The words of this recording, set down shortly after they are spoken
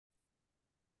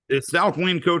The South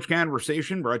Winn Coach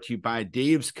Conversation brought to you by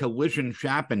Dave's Collision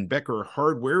Shop and Becker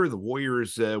Hardware. The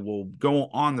Warriors will go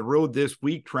on the road this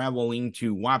week, traveling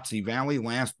to Wapsie Valley.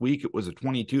 Last week, it was a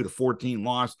 22-14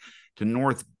 loss to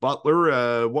North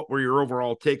Butler. What were your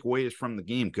overall takeaways from the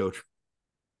game, Coach?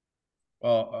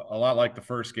 Well, a lot like the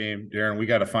first game, Darren, we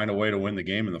got to find a way to win the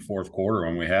game in the fourth quarter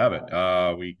when we have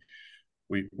it.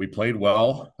 We played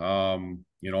well.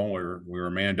 We were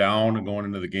man down going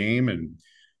into the game, and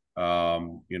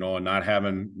and not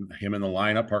having him in the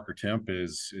lineup, Parker Temp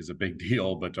is a big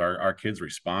deal. But our kids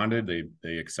responded.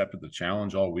 They accepted the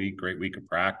challenge all week. Great week of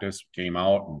practice. Came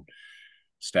out and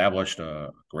established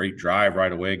a great drive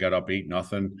right away. Got up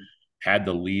 8-0. Had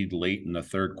the lead late in the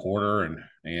third quarter,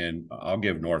 and I'll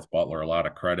give North Butler a lot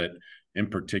of credit. In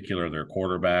particular, their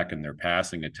quarterback and their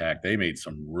passing attack. They made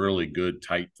some really good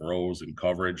tight throws and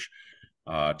coverage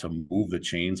to move the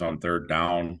chains on third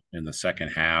down in the second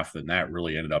half, and that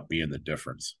really ended up being the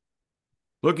difference.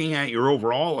 Looking at your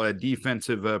overall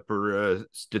defensive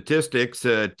statistics,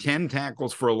 10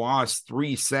 tackles for a loss,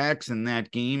 3 sacks in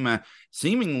that game.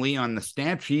 Seemingly on the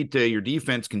stat sheet, your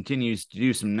defense continues to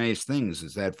do some nice things.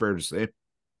 Is that fair to say?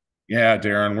 Yeah,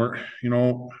 Darren,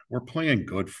 we're playing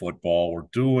good football.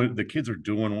 The kids are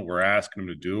doing what we're asking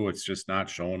them to do. It's just not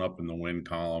showing up in the win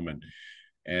column,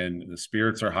 and the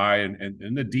spirits are high,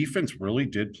 and the defense really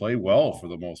did play well for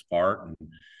the most part,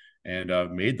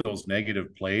 and made those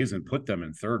negative plays and put them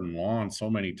in third and long so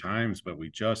many times, but we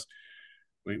just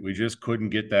couldn't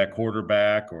get that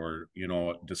quarterback or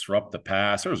disrupt the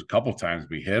pass. There was a couple times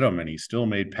we hit him and he still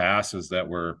made passes that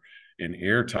were in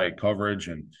airtight coverage,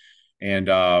 so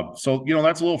that's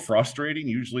a little frustrating.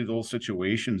 Usually those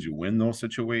situations, you win those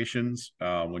situations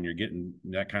when you're getting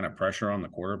that kind of pressure on the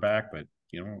quarterback, but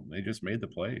they just made the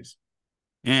plays.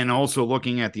 And also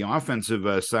looking at the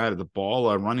offensive side of the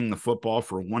ball, running the football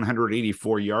for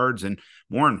 184 yards, and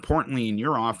more importantly in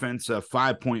your offense,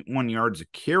 5.1 yards a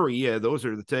carry. Those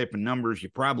are the type of numbers you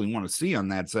probably want to see on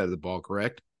that side of the ball,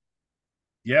 correct?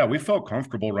 Yeah, we felt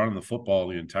comfortable running the football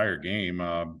the entire game.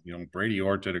 Brady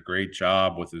Ohrt did a great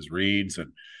job with his reads,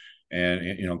 and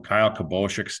Kyle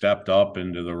Kaboshik stepped up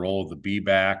into the role of the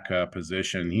B-back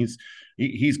position.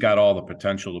 He's got all the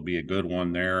potential to be a good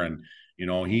one there, and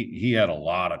he had a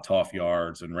lot of tough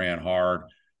yards and ran hard.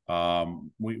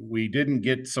 We didn't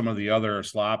get some of the other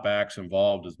slot backs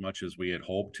involved as much as we had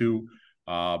hoped to,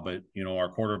 but our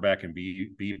quarterback and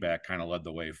B-back kind of led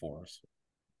the way for us.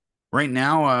 Right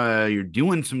now, you're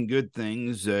doing some good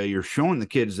things. You're showing the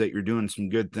kids that you're doing some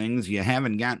good things. You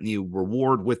haven't gotten the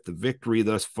reward with the victory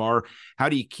thus far. How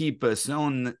do you keep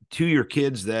selling to your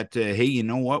kids that, hey, you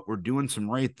know what, we're doing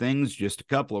some right things, just a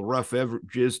couple of rough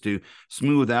edges to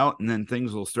smooth out, and then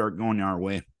things will start going our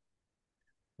way?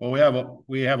 Well,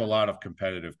 we have a lot of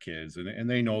competitive kids, and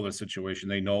they know the situation.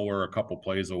 They know we're a couple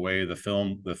plays away. The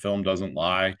film doesn't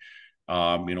lie.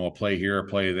 A play here, a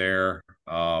play there.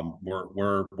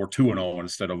 We're 2-0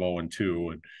 instead of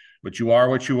 0-2, but you are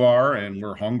what you are, and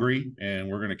we're hungry, and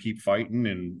we're going to keep fighting,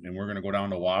 and we're going to go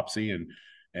down to Wapsie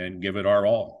and give it our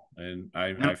all. And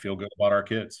I feel good about our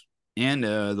kids. And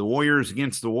the Warriors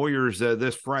against the Warriors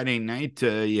this Friday night.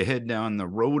 You head down the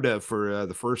road for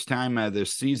the first time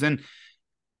this season.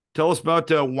 Tell us about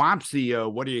Wapsie.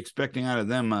 What are you expecting out of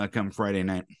them come Friday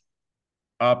night?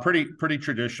 Pretty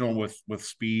traditional with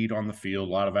speed on the field,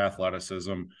 a lot of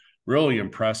athleticism. Really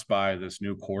impressed by this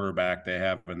new quarterback they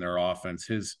have in their offense,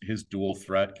 his dual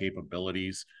threat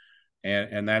capabilities.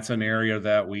 And that's an area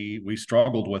that we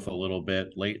struggled with a little bit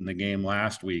late in the game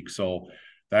last week. So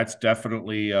that's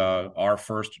definitely our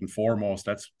first and foremost.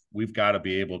 We've got to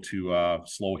be able to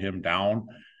slow him down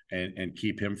and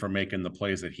keep him from making the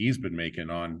plays that he's been making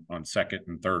on second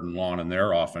and third and long in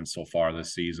their offense so far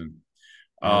this season.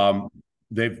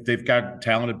 They've got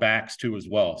talented backs too as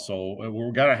well. So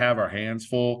we've got to have our hands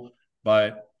full,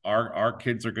 but our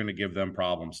kids are going to give them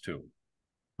problems too.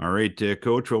 All right,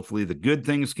 Coach, hopefully the good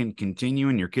things can continue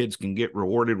and your kids can get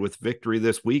rewarded with victory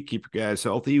this week. Keep your guys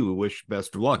healthy. We wish you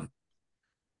best of luck.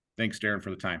 Thanks, Darren,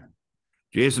 for the time.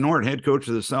 Jason Ohrt, head coach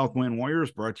of the South Winn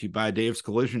Warriors, brought to you by Dave's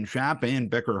Collision Shop and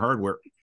Becker Hardware.